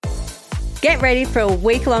Get ready for a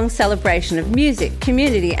week-long celebration of music,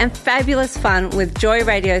 community and fabulous fun with Joy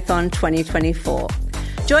Radiothon 2024.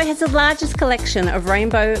 Joy has the largest collection of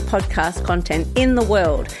rainbow podcast content in the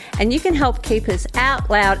world, and you can help keep us out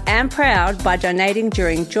loud and proud by donating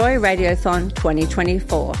during Joy Radiothon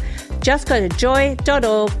 2024. Just go to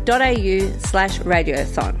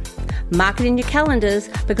joy.org.au/radiothon. Mark it in your calendars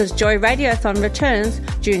because Joy Radiothon returns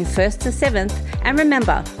June 1st to 7th, and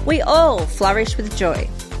remember, we all flourish with joy.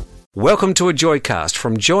 Welcome to a Joycast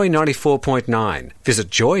from Joy 94.9. Visit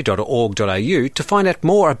joy.org.au to find out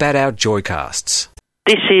more about our Joycasts.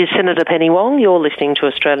 This is Senator Penny Wong. You're listening to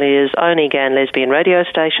Australia's only gay and lesbian radio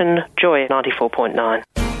station, Joy 94.9.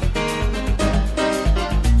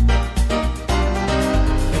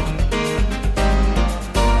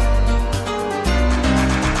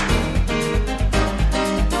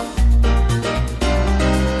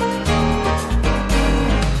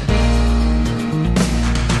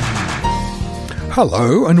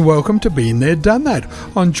 Hello and welcome to Been There, Done That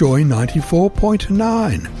on Joy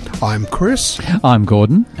 94.9. I'm Chris. I'm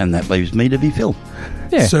Gordon. And that leaves me to be Phil.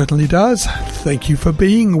 Yeah. Certainly does. Thank you for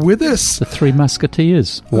being with us. The Three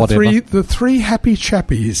Musketeers. The three happy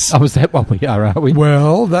chappies. Oh, is that what we are we?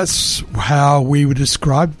 Well, that's how we were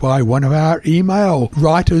described by one of our email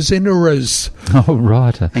writers in errors. Oh,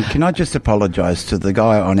 writer. And can I just apologise to the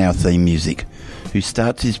guy on our theme music who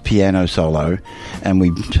starts his piano solo and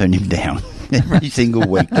we turn him down every single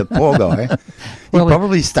week. The poor guy. He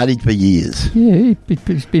probably studied for years. Yeah,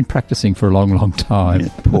 he's been practising for a long, long time. Yeah,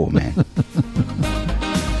 poor man.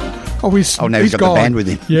 Now he's got gone. The band with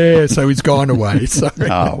him. Yeah, so he's gone away. Sorry.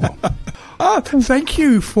 Thank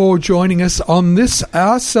you for joining us on this,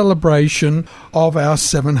 our celebration of our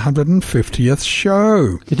 750th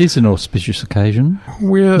show. It is an auspicious occasion.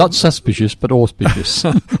 We're not suspicious, but auspicious.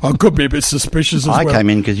 I could be a bit suspicious as well. I came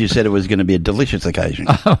in because you said it was going to be a delicious occasion.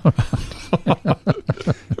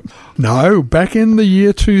 No, back in the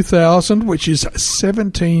year 2000, which is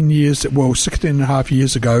 16 and a half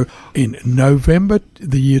years ago, in November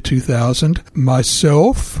the year 2000,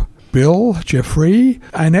 myself, Bill Jeffrey,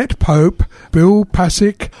 Annette Pope, Bill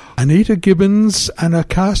Pasick, Anita Gibbons and a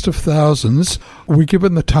cast of thousands were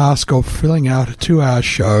given the task of filling out a 2-hour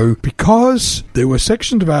show because there were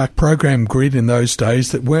sections of our program grid in those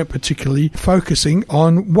days that weren't particularly focusing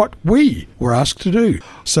on what we were asked to do.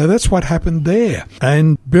 So that's what happened there.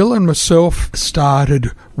 And Bill and myself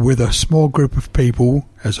started with a small group of people,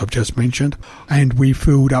 as I've just mentioned, and we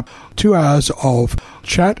filled up 2 hours of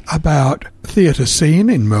chat about theatre scene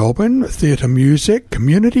in Melbourne, theatre music,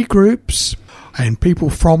 community groups, and people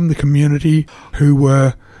from the community who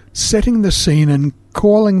were setting the scene and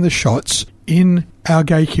calling the shots in our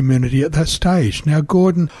gay community at that stage. Now,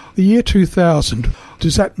 Gordon, the year 2000,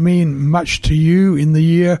 does that mean much to you in the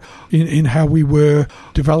year, in how we were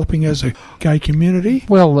developing as a gay community?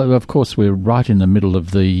 Well, of course, we're right in the middle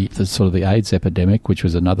of the sort of the AIDS epidemic, which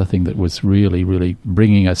was another thing that was really, really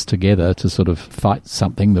bringing us together to sort of fight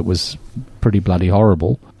something that was pretty bloody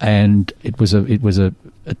horrible. And it was a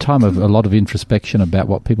time of a lot of introspection about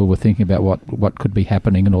what people were thinking about, what could be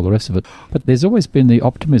happening and all the rest of it. But there's always been the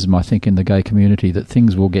optimism, I think, in the gay community that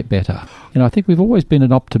things will get better. I think we've always been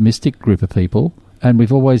an optimistic group of people, and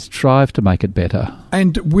we've always strived to make it better.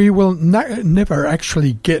 And we will never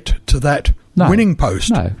actually get to that winning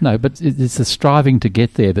post. No, but it's the striving to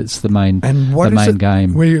get there that's the main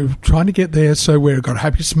game. We're trying to get there so we've got a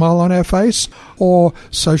happy smile on our face, or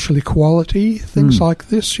social equality, things like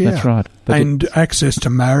this, yeah. That's right. And access to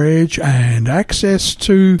marriage and access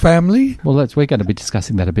to family. Well, we're going to be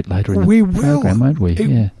discussing that a bit later in the program, won't we?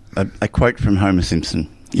 Yeah. A quote from Homer Simpson,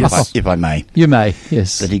 if I may. You may,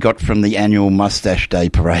 yes. That he got from the annual Mustache Day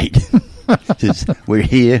parade. We're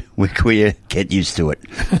here, we're queer, get used to it.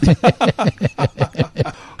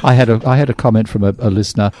 I had a comment from a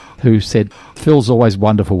listener who said, Phil's always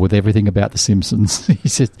wonderful with everything about The Simpsons. He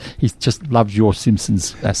said he just loves your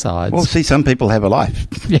Simpsons asides. Well, see, some people have a life.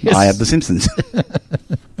 Yes. I have The Simpsons.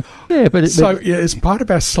 Yeah, but as part of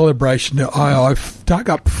our celebration, I've dug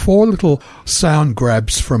up 4 little sound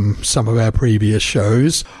grabs from some of our previous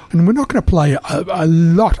shows, and we're not going to play a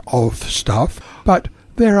lot of stuff, but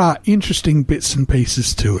there are interesting bits and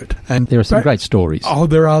pieces to it. And there are some great stories. Oh,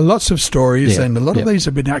 there are lots of stories, and a lot of these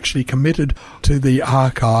have been actually committed to the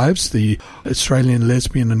archives, the Australian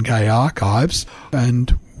Lesbian and Gay Archives,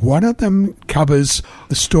 and one of them covers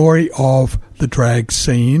the story of the drag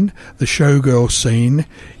scene, the showgirl scene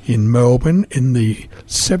in Melbourne in the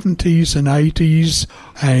 70s and 80s,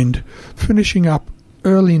 and finishing up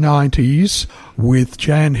early 90s with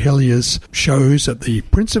Jan Hellier's shows at the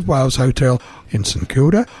Prince of Wales Hotel in St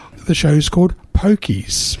Kilda. The show's called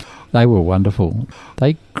Pokies. They were wonderful.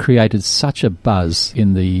 They created such a buzz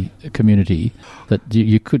in the community that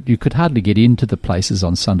you could hardly get into the places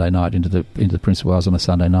on Sunday night, into the Prince of Wales on a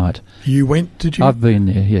Sunday night. You went, did you? I've been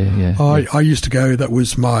there, yeah. I used to go. That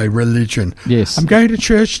was my religion. Yes. I'm going to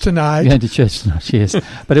church tonight. Going to church tonight, yes.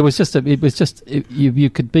 But it was just you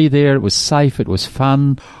could be there. It was safe. It was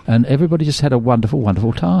fun, and everybody just had a wonderful,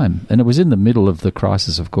 wonderful time. And it was in the middle of the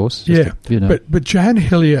crisis, of course. But Jan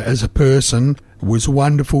Hillier as a person was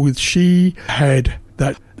wonderful. She had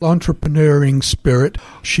that entrepreneuring spirit.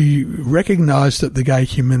 She recognised that the gay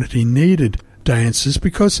community needed dancers,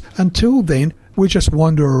 because until then we just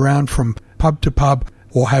wander around from pub to pub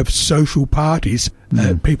or have social parties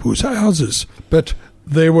at people's houses. But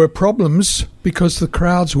there were problems because the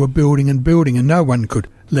crowds were building and building, and no one could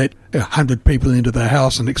let 100 people into their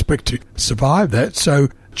house and expect to survive that. So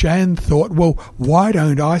Jan thought, well, why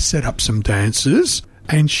don't I set up some dancers?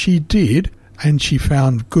 And she did, and she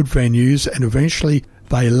found good venues, and eventually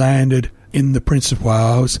they landed in the Prince of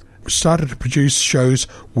Wales, started to produce shows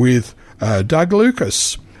with Doug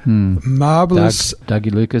Lucas. Marvellous.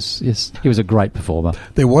 Dougie Lucas, yes. He was a great performer.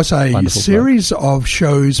 There was a Wonderful series of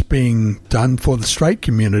shows being done for the straight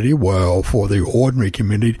community, well, for the ordinary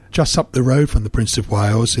community, just up the road from the Prince of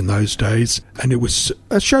Wales in those days. And it was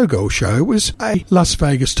a showgirl show. It was a Las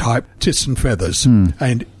Vegas type Tits and Feathers.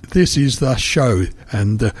 And this is the show.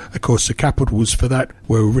 And, of course, the capitals for that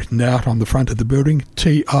were written out on the front of the building,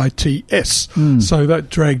 TITS. So that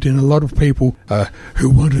dragged in a lot of people who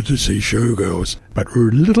wanted to see showgirls. But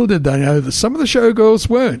little did they know that some of the showgirls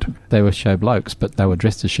weren't. They were show blokes, but they were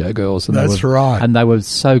dressed as showgirls. And That's right. And they were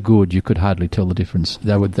so good, you could hardly tell the difference.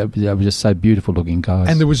 They were just so beautiful-looking guys.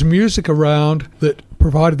 And there was music around that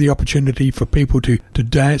provided the opportunity for people to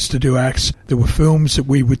dance, to do acts. There were films that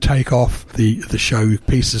we would take off the show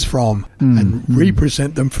pieces from and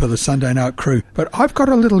represent them for the Sunday night crew. But I've got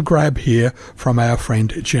a little grab here from our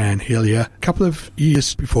friend Jan Hillier, a couple of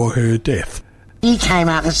years before her death. He came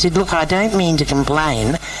up and said, look, I don't mean to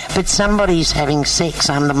complain, but somebody's having sex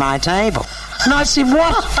under my table. And I said,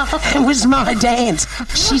 what? It was my dance.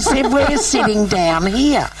 She said, we're sitting down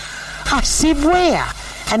here. I said, where?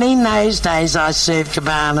 And in those days I served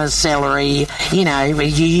cabana, celery,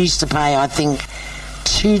 you used to pay, I think,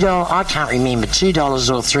 $2, I can't remember, $2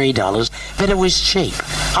 or $3, but it was cheap.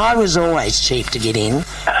 I was always cheap to get in,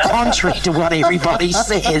 contrary to what everybody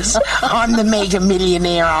says. I'm the mega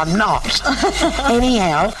millionaire, I'm not.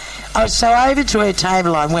 Anyhow, so over to her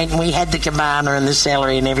table I went, and we had the cabana and the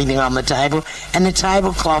celery and everything on the table, and the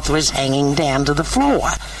tablecloth was hanging down to the floor.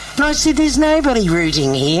 And I said, there's nobody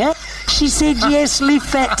rooting here. She said, yes,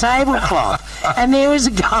 lift that tablecloth. And there was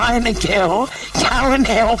a guy and a girl going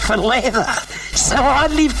hell for leather. So I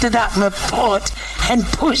lifted up my foot and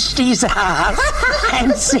pushed his ass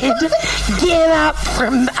and said, get up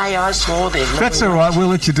from... Hey, I swore then. That's all right, we'll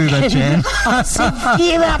let you do that, Jan. I said,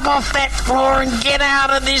 get up off that floor and get out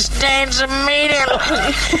of this dance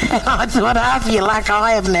immediately. And I thought, after your luck,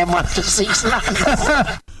 I haven't had one for 6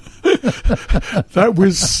 months. That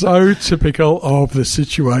was so typical of the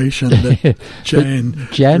situation that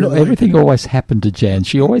Jan... Everything always happened to Jan.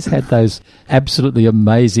 She always had those absolutely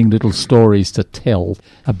amazing little stories to tell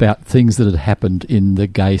about things that had happened in the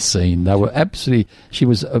gay scene. They were absolutely... She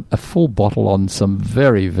was a full bottle on some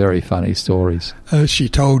very, very funny stories. She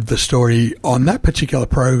told the story on that particular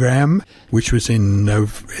program, which was in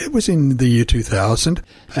the year 2000,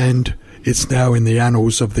 and... It's now in the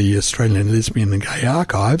annals of the Australian Lesbian and Gay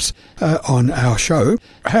Archives on our show,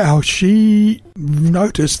 how she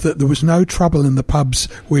noticed that there was no trouble in the pubs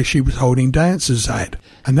where she was holding dances at.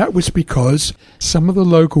 And that was because some of the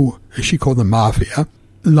local, as she called them, mafia,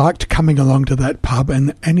 liked coming along to that pub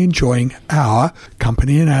and enjoying our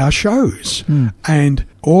company and our shows. And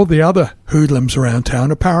all the other hoodlums around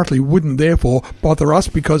town apparently wouldn't therefore bother us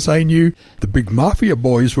because they knew the big mafia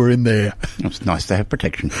boys were in there. It's nice to have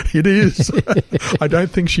protection. It is. I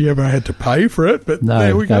don't think she ever had to pay for it, but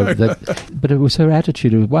there we go. But it was her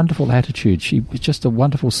attitude, a wonderful attitude. She was just a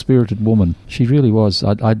wonderful, spirited woman. She really was.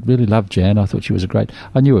 I really loved Jan. I thought she was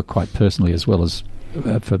I knew her quite personally as well as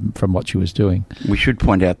from what she was doing. We should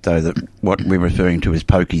point out, though, that what we're referring to as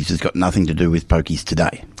pokies has got nothing to do with pokies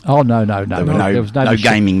today. Oh, no. There was no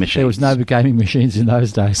gaming machines. There was no gaming machines in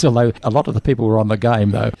those days, although a lot of the people were on the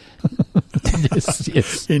game, though.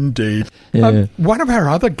 Yes. Indeed. Yeah. One of our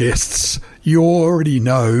other guests you already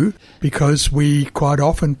know because we quite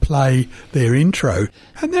often play their intro,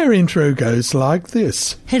 and their intro goes like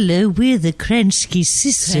this. Hello, we're the Kransky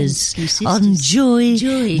Sisters on Joy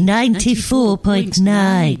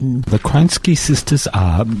 94.9. The Kransky Sisters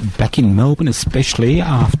are back in Melbourne, especially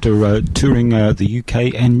after touring the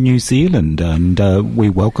UK and New Zealand, and we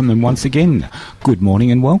welcome them once again. Good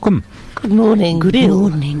morning and welcome. Good morning, Good Bill.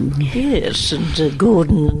 morning. Yes, and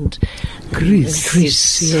Gordon and Chris,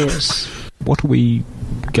 yes. What are we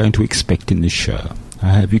going to expect in this show?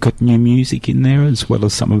 Have you got new music in there as well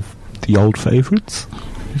as some of the old favourites?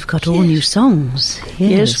 We've got all new songs.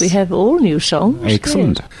 Yes, we have all new songs.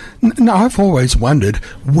 Excellent. Yes. Now, I've always wondered,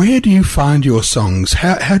 where do you find your songs?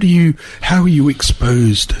 How are you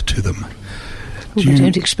exposed to them? We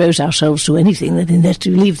don't expose ourselves to anything, unless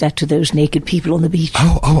we leave that to those naked people on the beach.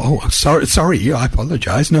 Oh, sorry, I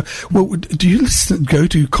apologise. No, well, do you go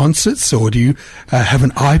to concerts, or do you have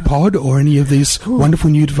an iPod or any of these wonderful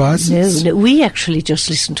new devices? No, we actually just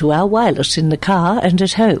listen to our wireless in the car and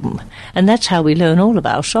at home, and that's how we learn all of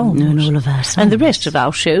our songs. And the rest of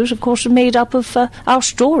our shows, of course, are made up of our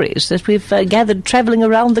stories that we've gathered travelling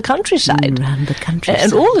around the countryside.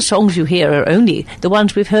 And all the songs you hear are only the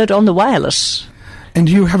ones we've heard on the wireless. And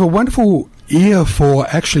you have a wonderful ear for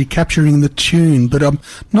actually capturing the tune, but I'm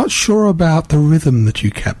not sure about the rhythm that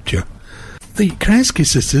you capture. The Kransky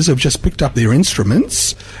Sisters have just picked up their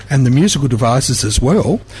instruments and the musical devices as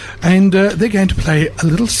well, and they're going to play a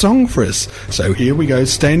little song for us. So here we go,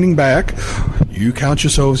 standing back. You count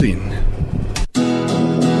yourselves in.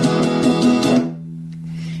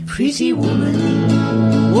 Pretty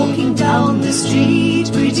woman, walking down the street,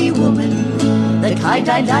 pretty woman, the kind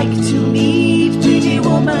I like to meet, pretty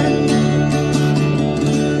woman.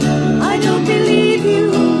 I don't believe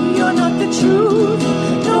you, you're not the truth,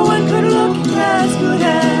 no one could look as good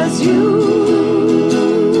as you.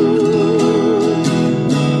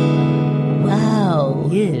 Wow,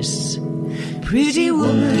 yes. Pretty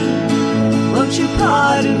woman, won't you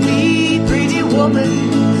pardon me, pretty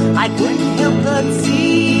woman, I couldn't help but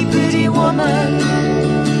see, pretty woman,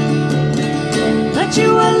 that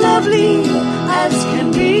you are lovely as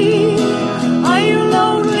can be. Are you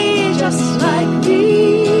lonely just like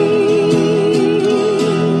me?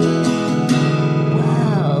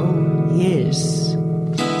 Wow, yes.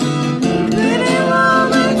 Pretty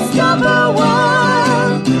woman, stop a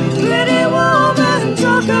while. Pretty woman,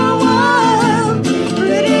 talk a while.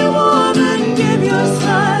 Pretty woman, give your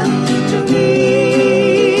smile to me.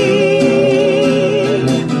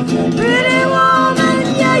 Pretty woman,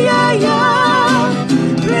 yeah, yeah, yeah.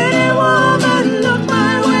 Pretty woman, look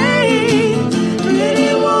my way.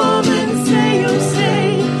 Pretty woman, say you'll stay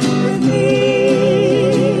with me.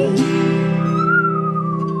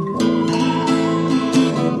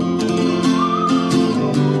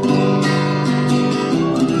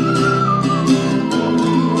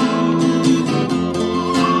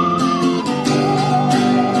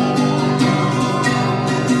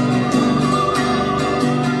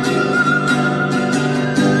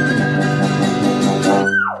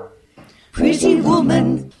 Pretty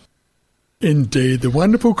woman. Indeed, the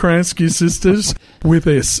wonderful Kransky Sisters with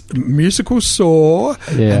their musical saw,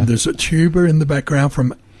 and there's a tuba in the background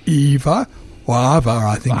from Ava,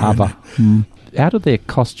 I think. Ava. Out of their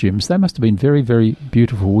costumes, they must have been very, very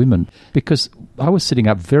beautiful women, because I was sitting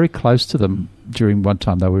up very close to them during one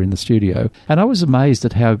time they were in the studio, and I was amazed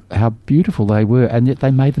at how beautiful they were, and yet they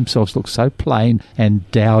made themselves look so plain and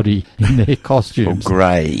dowdy in their costumes. Or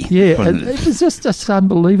grey. Yeah, it was just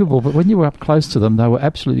unbelievable, but when you were up close to them, they were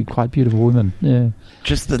absolutely quite beautiful women. Yeah.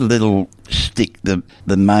 Just the little shtick, the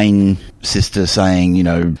main sister saying, you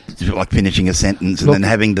know, like finishing a sentence and then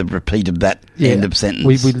having the repeat of that end of sentence.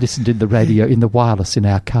 We listened in the radio, in the wireless in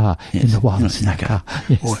our car. Yes. In the wireless in our car.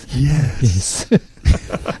 Yes. Oh, yes. Yes.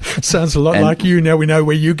 Sounds a lot like you. Now we know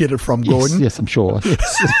where you get it from, Gordon. Yes, I'm sure.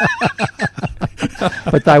 Yes.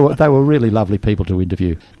 But they were really lovely people to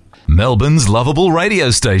interview. Melbourne's lovable radio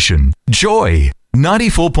station, Joy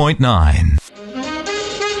 94.9.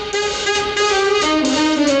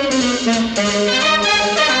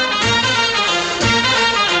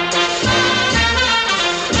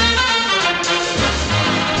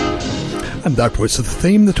 And that was the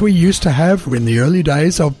theme that we used to have in the early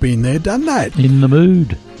days of Been There, Done That. In the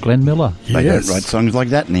Mood, Glenn Miller. They don't write songs like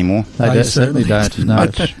that anymore. They certainly don't. No.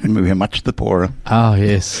 We're much the poorer. Oh,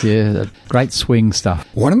 yes, yeah. Great swing stuff.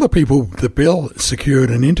 One of the people that Bill secured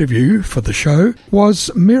an interview for the show was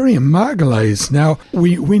Miriam Margolyes. Now,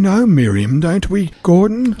 we know Miriam, don't we,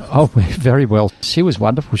 Gordon? Oh, very well. She was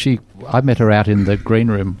wonderful. She I met her out in the green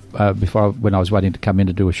room when I was waiting to come in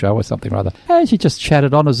to do a show or something or other. And she just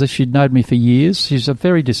chatted on as if she'd known me for years. She's a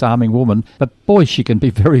very disarming woman, but boy, she can be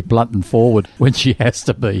very blunt and forward when she has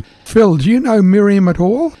to be. Phil, do you know Miriam at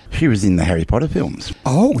all? She was in the Harry Potter films.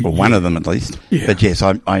 Oh, or one of them at least. Yeah. But yes,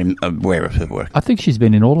 I'm aware of her work. I think she's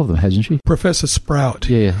been in all of them, hasn't she? Professor Sprout.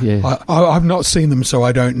 Yeah. I've not seen them, so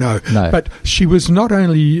I don't know. No. But she was not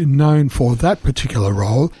only known for that particular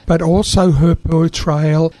role, but also her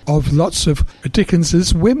portrayal of lots of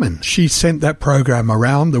Dickens's women. She sent that program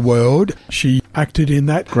around the world. She acted in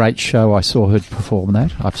that. Great show. I saw her perform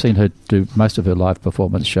that. I've seen her do most of her live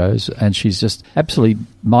performance shows, and she's just absolutely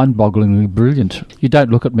mind-bogglingly brilliant. You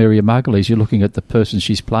don't look at Miriam Margolyes, you're looking at the person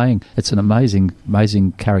she's playing. It's an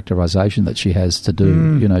amazing characterisation that she has to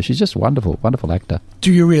do. You know, she's just wonderful actor.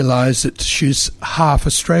 Do you realise that she's half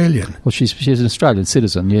Australian? Well, she's an Australian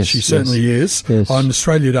citizen, yes. She certainly is. Yes. On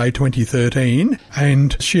Australia Day 2013,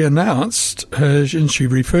 and she announced, and she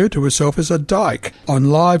referred to herself as a dyke on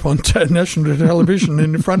national television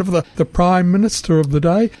in front of the Prime Minister of the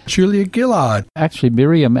day, Julia Gillard. Actually,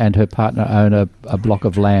 Miriam and her partner own a block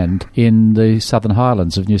of land in the Southern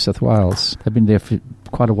Highlands of New South Wales. They've been there for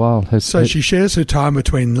quite a while. She shares her time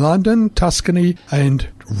between London, Tuscany and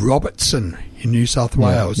Robertson in New South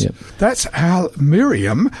Wales. Yep. That's how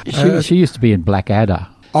Miriam... She used to be in Blackadder.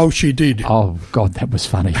 Oh, she did. Oh God, that was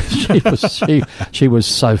funny. She was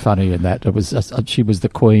so funny in that. It was she was the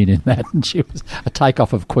Queen in that, and she was a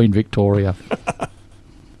takeoff of Queen Victoria.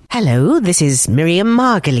 Hello, this is Miriam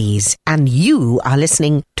Margolyes, and you are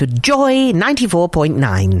listening to Joy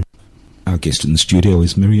 94.9. Our guest in the studio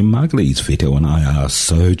is Miriam Margolyes. Vito and I are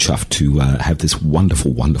so chuffed to have this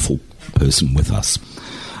wonderful, wonderful person with us.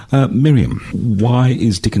 Miriam, why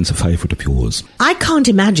is Dickens a favourite of yours? I can't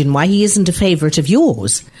imagine why he isn't a favourite of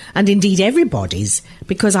yours, and indeed everybody's,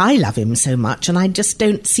 because I love him so much, and I just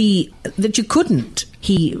don't see that you couldn't.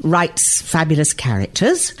 He writes fabulous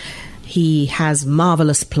characters. He has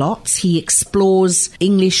marvellous plots. He explores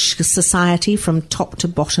English society from top to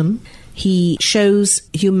bottom. He shows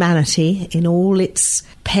humanity in all its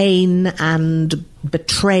pain and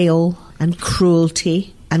betrayal and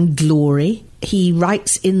cruelty and glory. He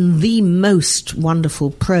writes in the most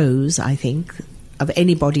wonderful prose, I think, of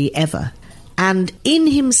anybody ever. And in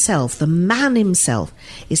himself, the man himself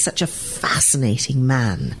is such a fascinating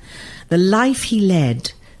man. The life he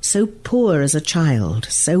led, so poor as a child,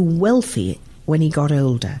 so wealthy when he got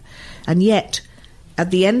older, and yet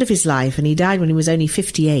at the end of his life, and he died when he was only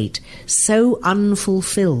 58, so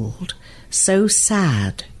unfulfilled, so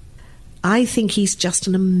sad. I think he's just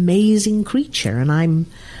an amazing creature, and I'm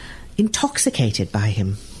intoxicated by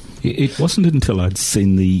him. It wasn't until I'd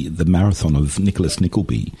seen the marathon of Nicholas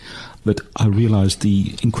Nickleby that I realised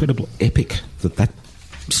the incredible epic that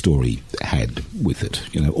story had with it.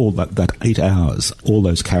 You know, all that 8 hours, all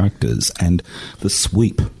those characters, and the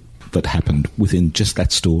sweep that happened within just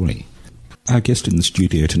that story. Our guest in the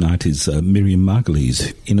studio tonight is Miriam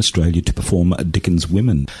Margolyes, in Australia to perform Dickens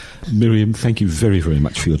Women. Miriam, thank you very, very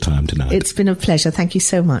much for your time tonight. It's been a pleasure. Thank you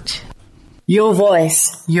so much. Your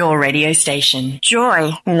voice, your radio station.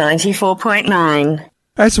 Joy 94.9.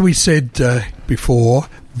 As we said before,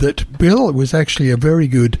 that Bill was actually a very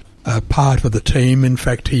good part of the team. In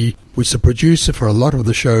fact, he was the producer for a lot of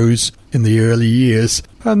the shows in the early years,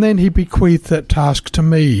 and then he bequeathed that task to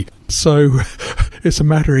me. So it's a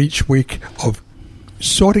matter each week of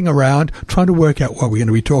sorting around, trying to work out what we're going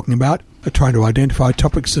to be talking about, trying to identify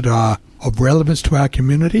topics that are of relevance to our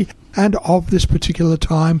community and of this particular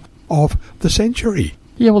time of the century.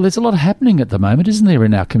 Yeah, well, there's a lot happening at the moment, isn't there,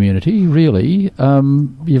 in our community, really?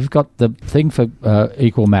 You've got the thing for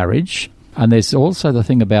equal marriage, and there's also the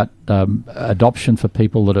thing about adoption for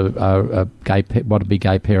people that are gay, want to be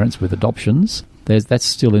gay parents with adoptions. That's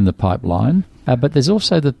still in the pipeline. But there's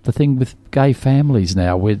also the thing with gay families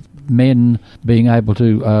now, with men being able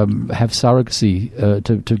to have surrogacy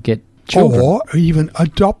to get children. Or even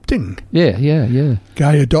adopting. Yeah.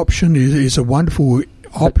 Gay adoption is a wonderful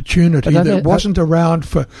opportunity that wasn't around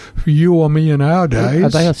for you or me in our days. Are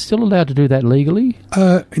they still allowed to do that legally?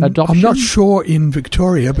 Adoption? I'm not sure in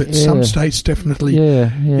Victoria, but some states definitely.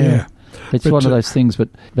 Yeah. It's one of those things, but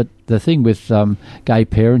the thing with gay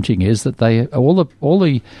parenting is that all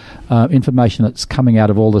the information that's coming out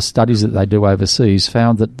of all the studies that they do overseas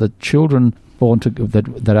found that the children born to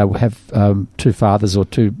that have two fathers or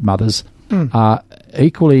two mothers are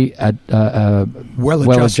equally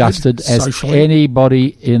well adjusted as socially.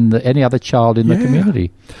 Anybody any other child in the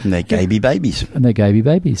community. And they're gay babies.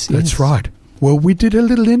 Yes. That's right. Well, we did a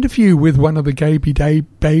little interview with one of the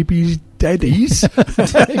babies' daddies.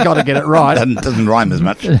 You got to get it right. Doesn't rhyme as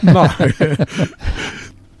much. No.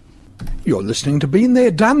 You're listening to Been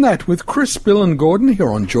There, Done That with Chris, Bill and Gordon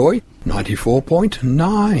here on Joy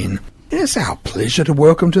 94.9. It's our pleasure to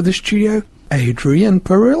welcome to the studio Adrian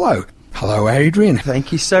Perillo. Hello, Adrian.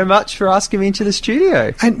 Thank you so much for asking me into the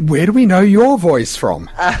studio. And where do we know your voice from?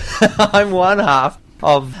 I'm one half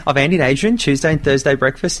of Andy and Adrian, Tuesday and Thursday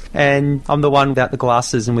breakfast, and I'm the one without the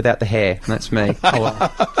glasses and without the hair. That's me.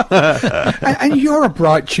 And you're a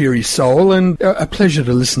bright, cheery soul and a pleasure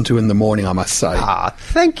to listen to in the morning, I must say.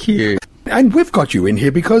 Thank you. And we've got you in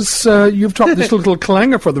here because you've dropped this little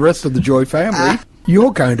clanger for the rest of the Joy family.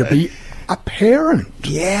 You're going to be a parent.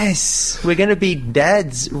 Yes, we're going to be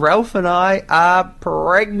dads. Ralph and I are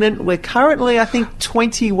pregnant. We're currently, I think,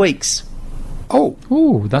 20 weeks.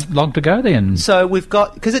 Oh, that's long to go then. So we've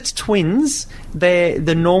got, because it's twins,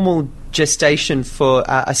 the normal gestation for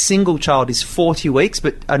a single child is 40 weeks,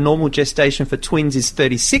 but a normal gestation for twins is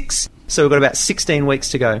 36. So we've got about 16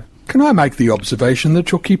 weeks to go. Can I make the observation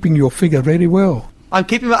that you're keeping your figure very well? I'm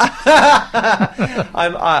keeping my...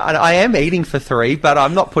 I am eating for 3, but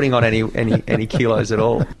I'm not putting on any kilos at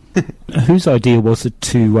all. Whose idea was it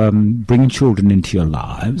to bring children into your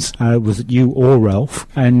lives? Was it you or Ralph?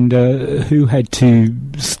 And who had to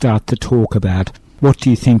start the talk about, what do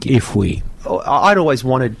you think if we... I'd always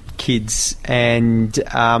wanted kids, and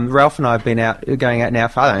Ralph and I have been going out now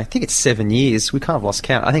for, I think it's 7 years. We kind of lost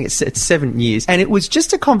count. I think it's 7 years. And it was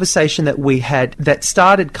just a conversation that we had that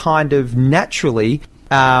started kind of naturally.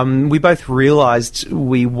 We both realised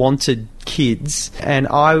we wanted kids, and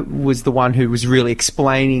I was the one who was really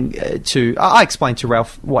explaining I explained to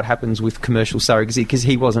Ralph what happens with commercial surrogacy, because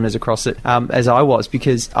he wasn't as across it as I was,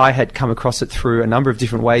 because I had come across it through a number of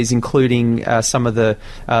different ways, including some of the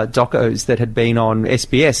docos that had been on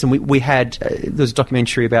SBS, and we had there was a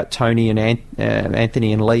documentary about Tony and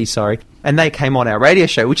Anthony and Lee, and they came on our radio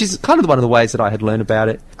show, which is kind of one of the ways that I had learned about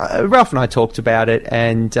it. Ralph and I talked about it,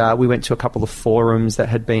 and we went to a couple of forums that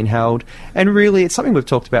had been held, and really it's something we've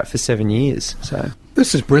talked about for 7 years. So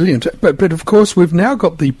this is brilliant, but of course we've now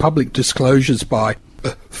got the public disclosures by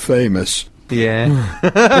famous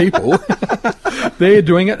people. They're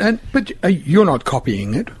doing it, but you're not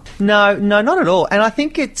copying it. No, not at all. And I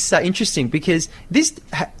think it's interesting because this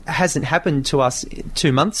hasn't happened to us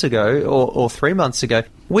 2 months ago or 3 months ago.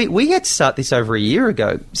 We had to start this over a year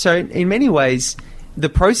ago. So in many ways, the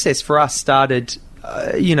process for us started,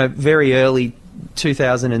 very early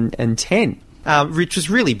 2010. Which was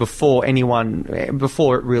really before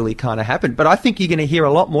it really kind of happened. But I think you're going to hear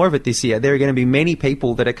a lot more of it this year. There are going to be many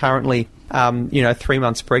people that are currently, 3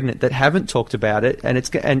 months pregnant that haven't talked about it,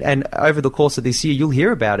 and over the course of this year, you'll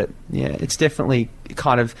hear about it. Yeah, it's definitely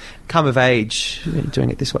kind of come of age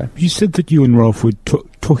doing it this way. You said that you and Ralph were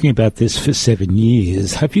talking about this for 7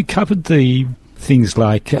 years. Have you covered the things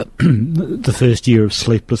like the first year of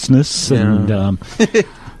sleeplessness and...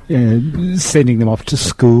 sending them off to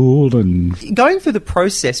school and... Going through the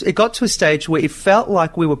process, it got to a stage where it felt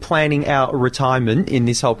like we were planning our retirement in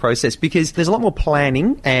this whole process, because there's a lot more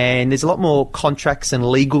planning and there's a lot more contracts and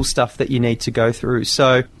legal stuff that you need to go through.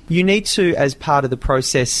 So you need to, as part of the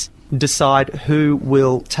process, decide who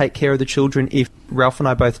will take care of the children if Ralph and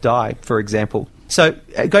I both die, for example. So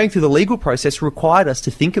going through the legal process required us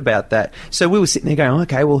to think about that. So we were sitting there going,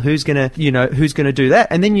 okay, well, who's going to do that?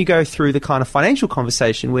 And then you go through the kind of financial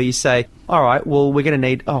conversation where you say, all right, well, we're going to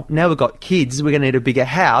need, now we've got kids, we're going to need a bigger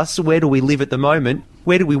house. Where do we live at the moment?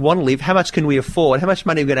 Where do we want to live? How much can we afford? How much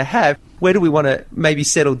money are we going to have? Where do we want to maybe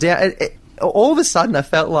settle down? All of a sudden, I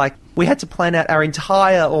felt like we had to plan out our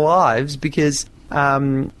entire lives because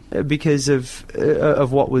of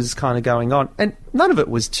what was kind of going on, and none of it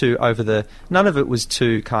was too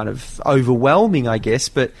kind of overwhelming, I guess,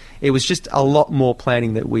 but it was just a lot more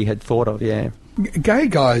planning that we had thought of. Yeah, gay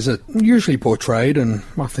guys are usually portrayed, and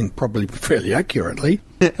I think probably fairly accurately,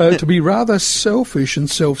 to be rather selfish and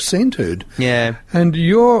self-centered. Yeah, and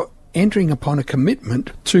you're entering upon a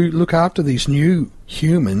commitment to look after these new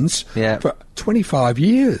humans for 25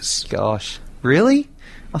 years. Gosh, really?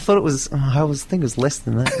 I thought it was. I think it was less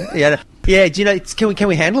than that. Yeah. Do you know? Can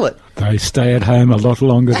we handle it? They stay at home a lot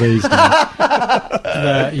longer these days.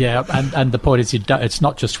 And the point is, it's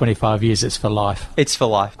not just 25 years; it's for life. It's for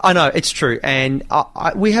life. I know it's true, and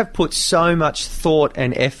we have put so much thought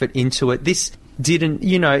and effort into it. This didn't,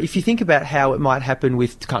 if you think about how it might happen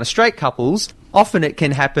with kind of straight couples, often it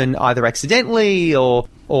can happen either accidentally or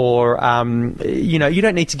or you know, you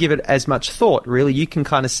don't need to give it as much thought. Really, you can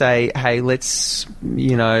kind of say, "Hey, let's,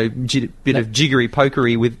 you know, bit of jiggery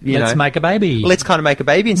pokery with, let's make a baby. Let's kind of make a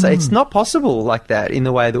baby," and say it's not possible like that in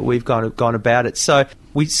the way that we've gone about it. So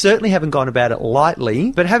we certainly haven't gone about it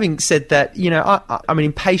lightly. But having said that, you know, I'm an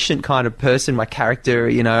impatient kind of person. My character,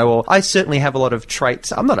 you know, or I certainly have a lot of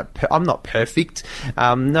traits. I'm not perfect.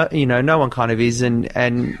 No, you know, no one kind of is, and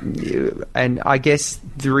I guess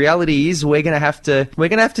the reality is we're gonna have to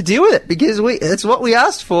deal with it because it's what we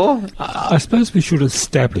asked for. I suppose we should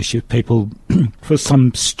establish, if people, for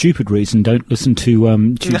some stupid reason, don't listen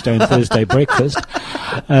to Tuesday and Thursday breakfast,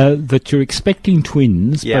 that you're expecting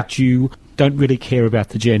twins, but you don't really care about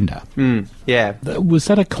the gender. Yeah. Was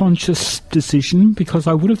that a conscious decision? Because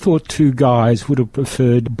I would have thought two guys would have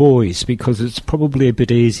preferred boys, because it's probably a bit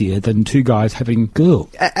easier than two guys having girls.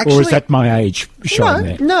 Actually, or is that my age showing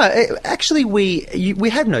there? No, actually we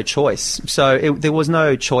had no choice. So there was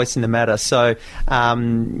no choice in the matter. So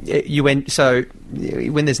when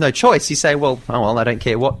there's no choice, you say, well, I don't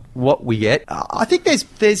care what we get. I think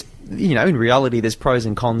there's you know, in reality, there's pros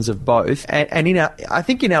and cons of both. And I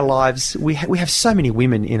think in our lives, we have so many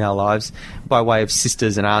women in our lives by way of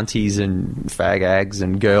sisters and aunties and fag ags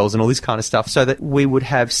and girls and all this kind of stuff, so that we would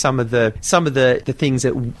have some of the things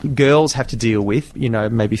that girls have to deal with, you know,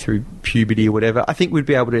 maybe through puberty or whatever. I think we'd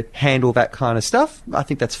be able to handle that kind of stuff. I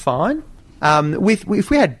think that's fine. If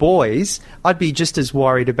we had boys, I'd be just as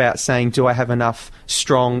worried about saying, do I have enough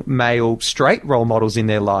strong male straight role models in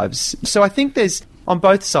their lives? So I think there's, on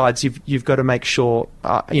both sides, you've got to make sure,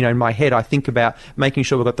 you know, in my head, I think about making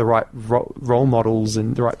sure we've got the right role models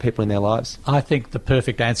and the right people in their lives. I think the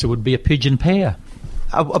perfect answer would be a pigeon pair.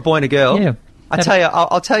 A boy and a girl? Yeah.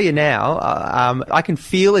 I'll tell you now, I can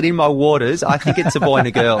feel it in my waters. I think it's a boy and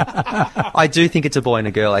a girl. I do think it's a boy and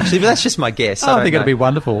a girl, actually, but that's just my guess. I think it'll be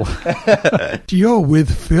wonderful. You're with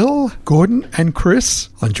Phil, Gordon and Chris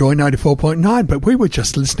on Joy 94.9, but we were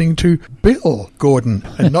just listening to Bill Gordon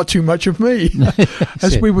and not too much of me.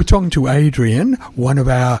 As we were talking to Adrian, one of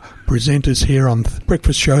our presenters here on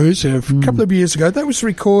breakfast shows a couple of years ago. That was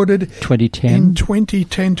recorded 2010. In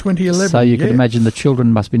 2010, 2011. So you can imagine the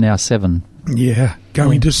children must be now 7. Yeah,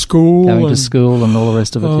 going to school. And all the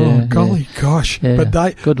rest of it, oh, golly gosh. Yeah. But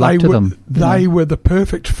good luck to them. They were the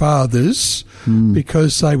perfect fathers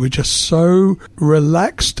because they were just so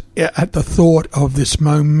relaxed at the thought of this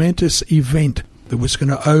momentous event that was going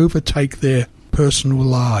to overtake their personal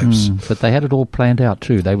lives. But they had it all planned out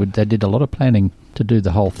too. They did a lot of planning to do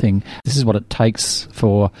the whole thing. This is what it takes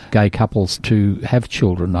for gay couples to have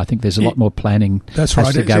children. I think there's a lot more planning has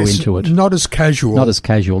to go it's into it. Not as casual. Not as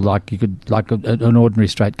casual. Like you could, like an ordinary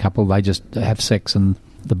straight couple, they just have sex and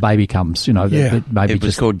the baby comes. You know, it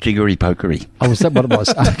was called jiggery pokery. Oh, was that what it was?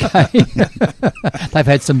 Okay. They've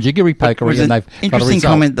had some jiggery pokery, and they've interesting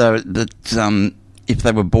comment though that. If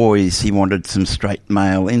they were boys, he wanted some straight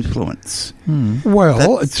male influence.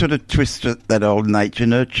 Well, that sort of twisted that old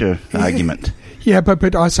nature-nurture argument. Yeah,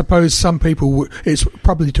 but I suppose some people, it's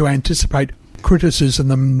probably to anticipate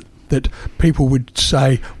criticism that people would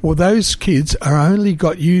say, well, those kids are only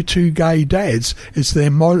got you two gay dads as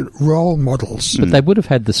their role models. But they would have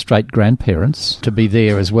had the straight grandparents to be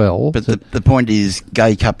there as well. But the point is,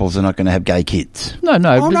 gay couples are not going to have gay kids. No,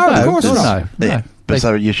 of course not. No.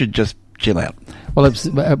 So you should just chill out. Well, it's,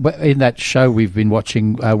 in that show we've been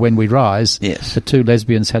watching, When We Rise, the two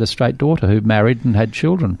lesbians had a straight daughter who married and had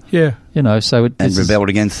children. Yeah. You know, so and rebelled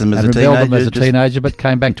against them as a teenager, but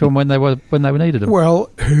came back to them when they needed them. Well,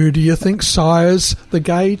 who do you think sires the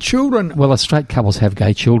gay children? Well, straight couples have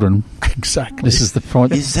gay children. Exactly. This is the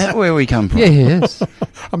point. Is that where we come from? Yes.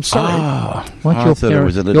 I'm sorry.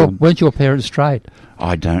 Weren't your parents straight?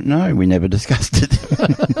 I don't know. We never discussed it.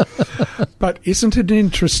 But isn't it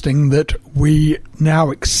interesting that we now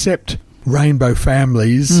accept rainbow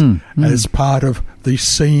families as part of the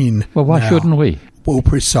scene? Well, why shouldn't we? Well,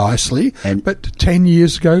 precisely. But 10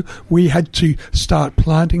 years ago, we had to start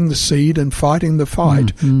planting the seed and fighting the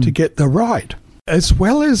fight to get the right. As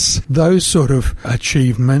well as those sort of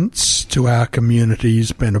achievements to our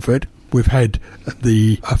community's benefit, we've had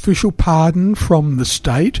the official pardon from the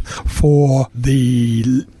state for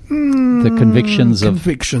the convictions of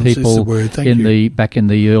people back in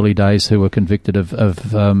the early days who were convicted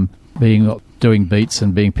of doing beats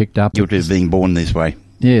and being picked up. Guilty of being born this way.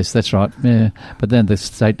 Yes, that's right. Yeah, but then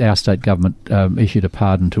our state government issued a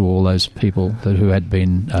pardon to all those people who had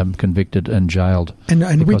been convicted and jailed.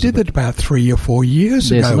 And we did that about 3 or 4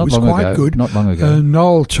 years ago. It was quite good. Not long ago.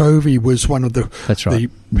 Noel Tovey was one of the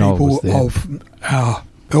people of our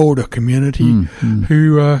elder community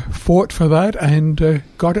who fought for that and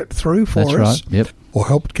got it through for us. Right. Yep. Or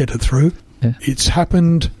helped get it through. Yeah. It's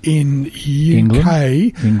happened in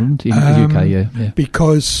UK. England, in the UK, yeah.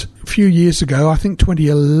 Because a few years ago, I think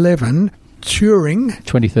 2011, Turing...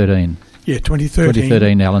 2013. Yeah, 2013.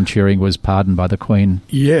 2013, Alan Turing was pardoned by the Queen.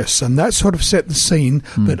 Yes, and that sort of set the scene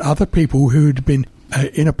that other people who'd been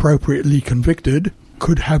inappropriately convicted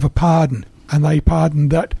could have a pardon. And they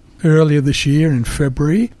pardoned that earlier this year in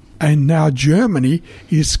February. And now Germany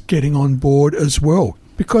is getting on board as well.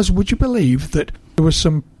 Because would you believe that there were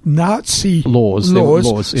some Nazi laws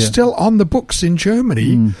still on the books in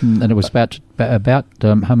Germany? And it was about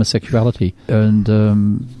homosexuality.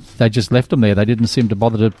 And they just left them there. They didn't seem to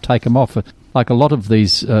bother to take them off. Like a lot of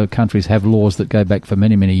these countries have laws that go back for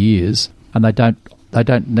many, many years, and they don't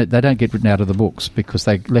get written out of the books because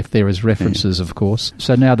they left there as references, of course.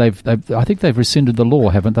 So now I think they've rescinded the law,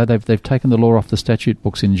 haven't they? They've taken the law off the statute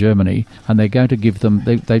books in Germany, and they're going to give them.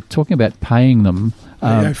 They're talking about paying them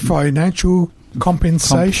financial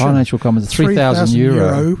compensation. Financial compensation,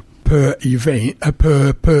 €3,000 per event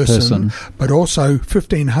per person, but also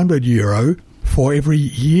 €1,500 for every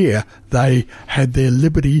year they had their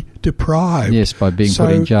liberty deprived. Yes, by being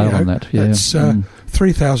put in jail on that. Yeah. That's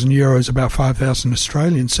 €3,000, about 5,000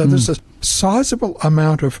 Australian. So there's a sizable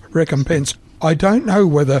amount of recompense. I don't know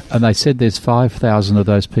whether... And they said there's 5,000 of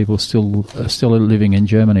those people still living in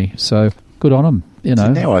Germany. So good on them, you know.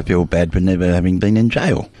 So now I feel bad for never having been in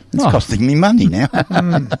jail. It's costing me money now.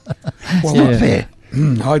 Well, not fair.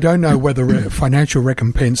 I don't know whether financial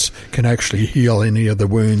recompense can actually heal any of the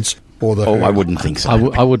wounds. I wouldn't think so.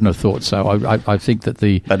 I wouldn't have thought so. I think that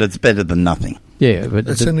But it's better than nothing. Yeah, but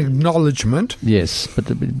it's an acknowledgement. Yes, but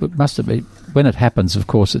it must have been when it happens. Of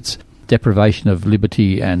course, it's deprivation of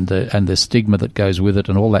liberty and the stigma that goes with it,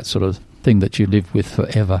 and all that sort of thing that you live with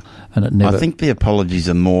forever. And it never. I think the apologies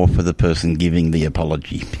are more for the person giving the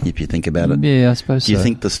apology. If you think about it, yeah, I suppose. Do you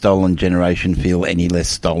think the stolen generation feel any less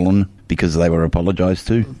stolen because they were apologised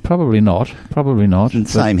to? Probably not. And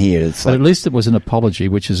same here. But at least it was an apology,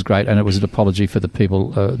 which is great, and it was an apology for the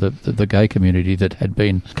people, the gay community that had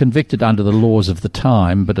been convicted under the laws of the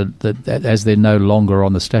time, but as they're no longer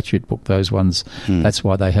on the statute book, those ones, that's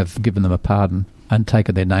why they have given them a pardon and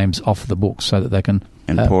taken their names off the books so that they can...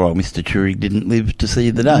 And poor old Mr. Turing didn't live to see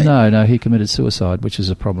the day. No, he committed suicide, which is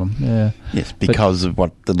a problem. Yeah. Yes, because of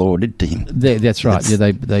what the law did to him. That's right.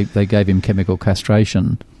 They gave him chemical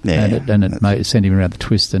castration, and it sent him around the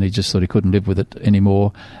twist, and he just thought he couldn't live with it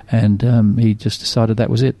anymore, and he just decided that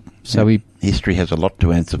was it. So history has a lot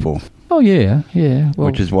to answer for. Oh yeah. Well,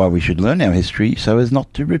 which is why we should learn our history so as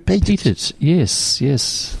not to repeat it. Yes,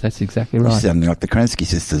 that's exactly right. Sounding like the Kransky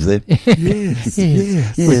sisters there. yes.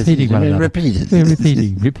 Repeating one another.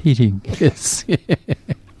 Repeating. Yes.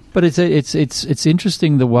 But it's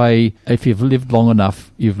interesting the way, if you've lived long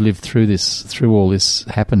enough, you've lived through all this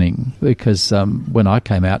happening. Because when I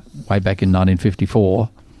came out way back in 1954,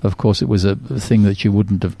 of course, it was a thing that you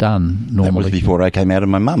wouldn't have done normally. That was before I came out of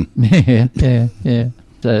my mum. Yeah.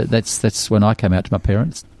 That's when I came out to my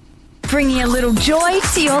parents. Bringing a little joy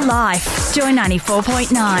to your life. Joy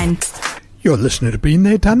 94.9. You're listening to Been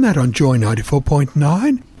There, Done That on Joy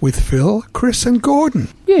 94.9 with Phil, Chris and Gordon.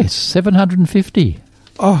 Yes, 750.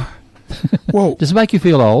 Oh, well... Does it make you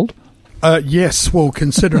feel old? Yes, well,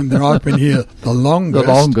 considering that I've been here the longest.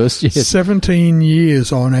 The longest, yes. 17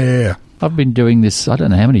 years on air. I've been doing this, I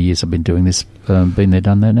don't know how many years I've been doing this, Been There,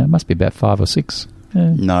 Done That now. It must be about 5 or 6.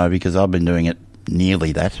 Yeah. No, because I've been doing it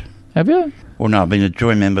nearly that. Have you? Well, no, I've been a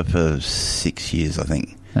Joy member for 6 years, I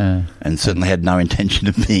think. And certainly had no intention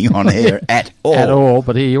of being on air at all. At all,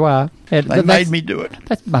 but here you are. They made me do it.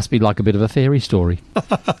 That must be like a bit of a fairy story.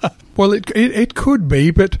 Well, it could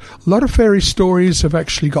be, but a lot of fairy stories have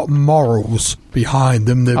actually got morals behind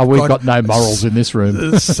them. We've got no morals in this room.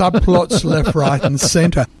 Subplots left, right and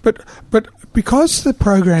centre. But because the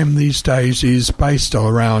program these days is based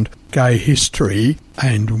around gay history,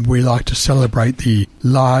 and we like to celebrate the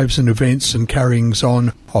lives and events and carryings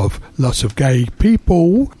on of lots of gay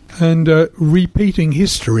people, and repeating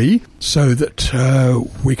history so that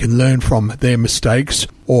we can learn from their mistakes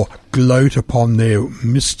or gloat upon their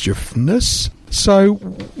mischievousness. So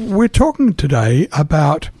we're talking today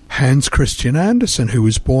about Hans Christian Andersen, who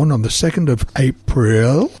was born on the 2nd of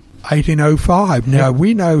April 1805. Now,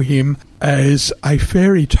 we know him as a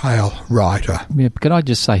fairy tale writer. Yeah, can I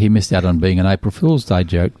just say he missed out on being an April Fool's Day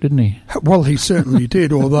joke, didn't he? Well, he certainly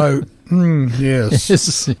did, although...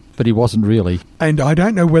 yes. But he wasn't really. And I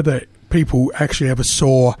don't know whether people actually ever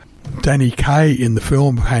saw Danny Kaye in the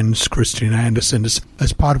film Hans Christian Andersen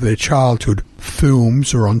as part of their childhood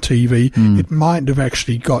films or on TV. It might have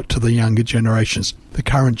actually got to the younger generations, the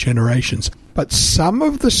current generations. But some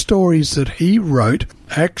of the stories that he wrote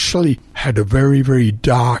actually had a very, very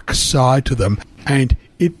dark side to them, and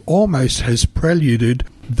it almost has preluded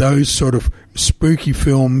those sort of spooky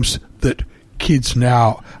films that kids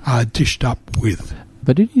now are dished up with.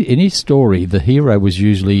 But in his story, the hero was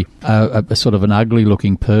usually a sort of an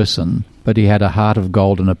ugly-looking person, but he had a heart of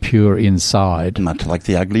gold and a pure inside. Much like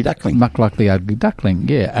the Ugly Duckling. Much like the Ugly Duckling,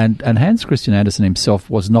 yeah. And Hans Christian Andersen himself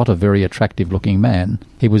was not a very attractive-looking man.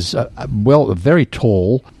 He was, very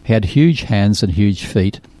tall. He had huge hands and huge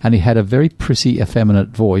feet, and he had a very prissy, effeminate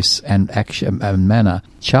voice and action and manner.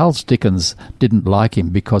 Charles Dickens didn't like him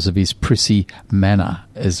because of his prissy manner,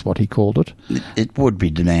 is what he called it. It would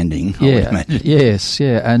be demanding, I would imagine. Yes,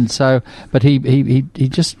 yeah. And so, but he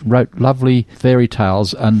just wrote lovely fairy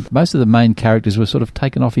tales, and most of the main characters were sort of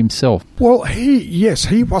taken off himself. Well,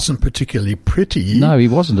 he wasn't particularly pretty. No, he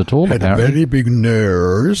wasn't at all, Had apparently. a very big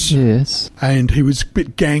nose. Yes. And he was a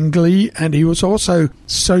bit gangly, and he was also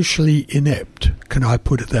socially inept. Can I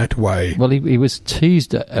put it that way? Well, he was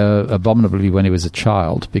teased abominably when he was a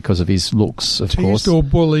child because of his looks, of course. Teased or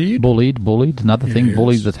bullied? Bullied. Another thing, Yes.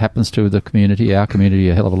 bullied that happens to the community, our community,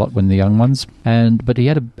 a hell of a lot when the young ones. But he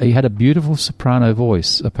had a beautiful soprano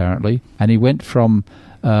voice, apparently, and he went from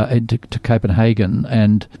to Copenhagen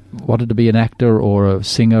and wanted to be an actor or a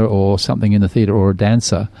singer or something in the theatre or a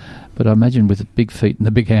dancer. But I imagine with the big feet and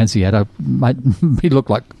the big hands he had, he looked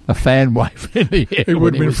like a fan wave in the air. He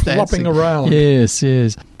would have been was flopping dancing around.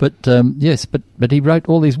 Yes. But he wrote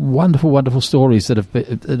all these wonderful, wonderful stories that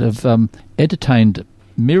have entertained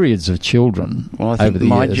myriads of children. Well, I think over the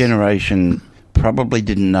my years. generation probably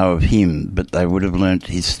didn't know of him, but they would have learnt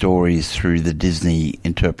his stories through the Disney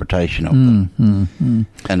interpretation of them.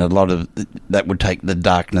 And a lot of that would take the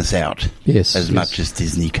darkness out as much as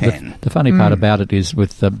Disney can. The funny part about it is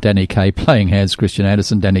with Danny Kaye playing Hans Christian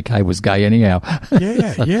Andersen, Danny Kaye was gay anyhow.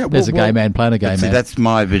 Yeah. There's a gay man playing a gay man. That's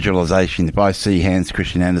my visualisation. If I see Hans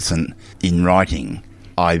Christian Andersen in writing,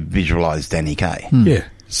 I visualise Danny Kaye. Yeah.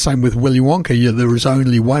 Same with Willy Wonka. Yeah, there is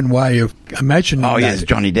only one way of imagining that. Yes,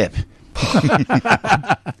 Johnny Depp.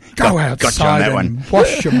 Go outside and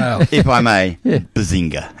wash your mouth. If I may,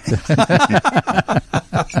 Bazinga.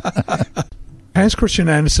 Hans Christian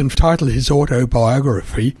Andersen titled his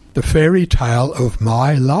autobiography The Fairy Tale of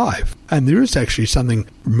My Life. And there is actually something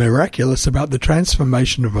miraculous about the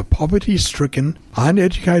transformation of a poverty-stricken,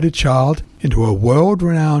 uneducated child into a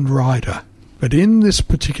world-renowned writer. But in this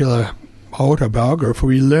particular autobiography,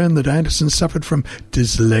 we learn that Andersen suffered from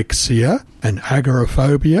dyslexia and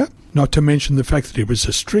agoraphobia, not to mention the fact that he was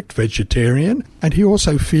a strict vegetarian, and he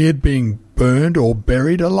also feared being burned or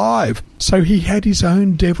buried alive. So he had his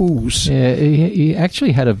own devils. Yeah, he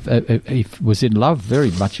actually had he was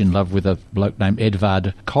very much in love with a bloke named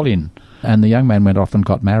Edvard Collin, and the young man went off and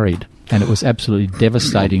got married. And it was absolutely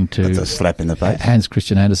devastating to... That's a slap in the face. Hans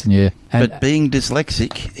Christian Andersen, yeah. But being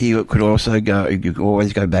dyslexic, he could also you could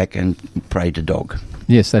always go back and pray to dog.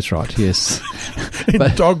 Yes, that's right, yes. In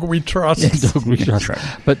dog we trust. In dog we trust.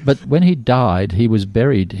 But when he died, he was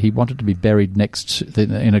buried. He wanted to be buried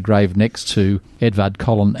in a grave next to Edvard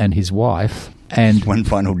Collin and his wife. And one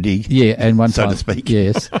final dig. Yeah, and so to speak.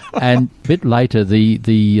 Yes. And a bit later,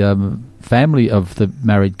 the family of the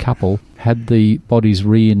married couple had the bodies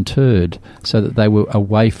reinterred so that they were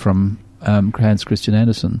away from Hans Christian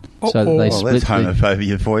Andersen. So that they split. That's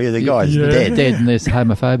homophobia for you. The guy's dead. Dead, and there's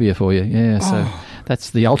homophobia for you. Yeah, so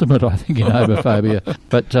that's the ultimate, I think, in homophobia.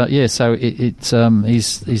 But so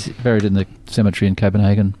he's buried in the cemetery in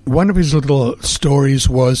Copenhagen. One of his little stories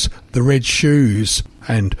was The Red Shoes,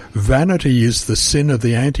 and vanity is the sin of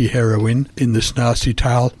the anti-heroine in this nasty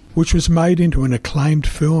tale, which was made into an acclaimed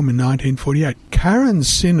film in 1948. Karen's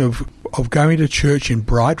sin of going to church in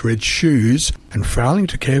bright red shoes and failing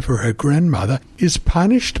to care for her grandmother is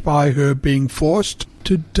punished by her being forced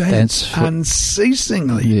to dance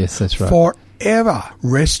unceasingly. Yes, that's right. Forever.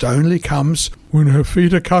 Rest only comes when her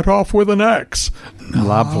feet are cut off with an axe.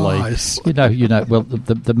 Lovely. Nice. You know. Well,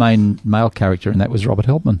 the main male character in that was Robert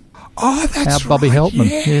Helpman. Oh, that's Our Bobby right, Helpman.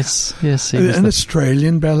 yeah. Yes. He was an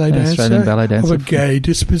Australian ballet dancer of a gay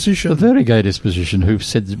disposition. A very gay disposition, who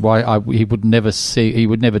said he would never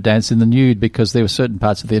dance in the nude because there were certain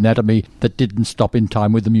parts of the anatomy that didn't stop in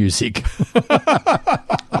time with the music.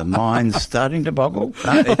 The mind's starting to boggle.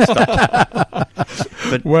 No, it stopped.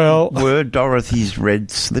 But were Dorothy's red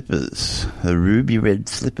slippers, her ruby red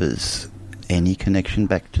slippers, any connection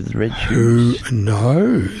back to the red shoes? Who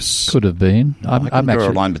knows? Could have been. I can draw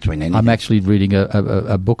a line between anything. I'm actually reading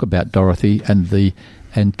a book about Dorothy, and the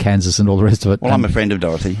and Kansas and all the rest of it. Well, I'm a friend of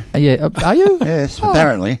Dorothy. Yeah, are you? Yes,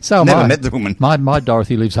 apparently. So am Never I. met the woman. My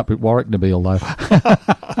Dorothy lives up at Warwick, Nabil, though.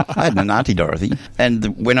 I had an auntie Dorothy,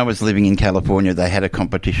 and when I was living in California, they had a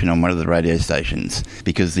competition on one of the radio stations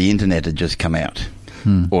because the internet had just come out,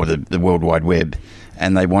 or the World Wide Web,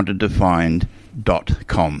 and they wanted to find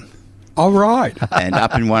 .com. All right. And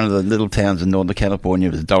up in one of the little towns in Northern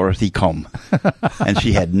California was Dorothy Com, and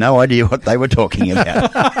she had no idea what they were talking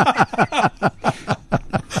about.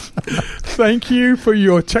 Thank you for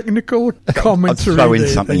your technical commentary. I'll throw in there.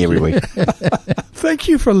 something Thank every you. week. Thank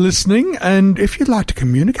you for listening, and if you'd like to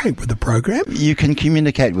communicate with the program, you can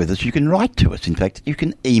communicate with us. You can write to us. In fact, you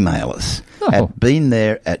can email us at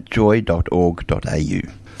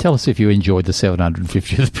beenthere@joy.org.au. Tell us if you enjoyed the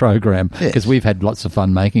 750th program, because we've had lots of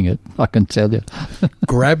fun making it, I can tell you.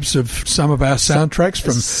 grabs of some of our soundtracks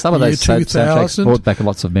from some of year those 2000. soundtracks brought back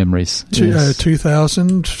lots of memories.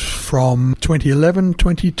 2000, from 2011,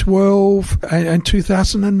 2012, and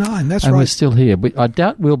 2009. That's and right. We're still here. I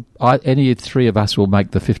doubt any three of us will make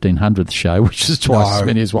the 1500th show, which is twice as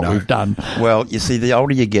many as what we've done. Well, you see, the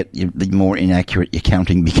older you get, the more inaccurate your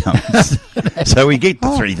counting becomes. So we get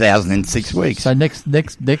to 3,000 in 6 weeks. So next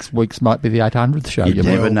week's might be the 800th show. You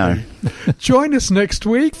never know. Join us next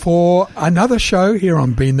week for another show here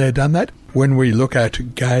on Been There, Done That, when we look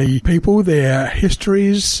at gay people, their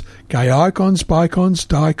histories, gay icons, bicons,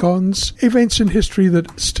 dicons, events in history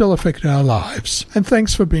that still affect our lives. And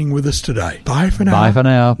thanks for being with us today. Bye for now. Bye for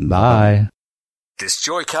now. Bye. This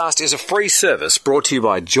Joycast is a free service brought to you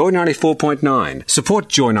by Joy 94.9. Support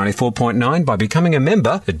Joy 94.9 by becoming a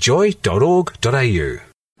member at joy.org.au.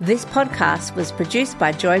 This podcast was produced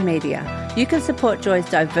by Joy Media. You can support Joy's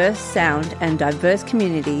diverse sound and diverse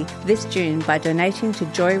community this June by donating to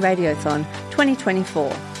Joy Radiothon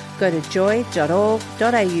 2024. Go to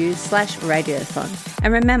joy.org.au/radiothon.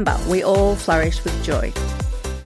 And remember, we all flourish with joy.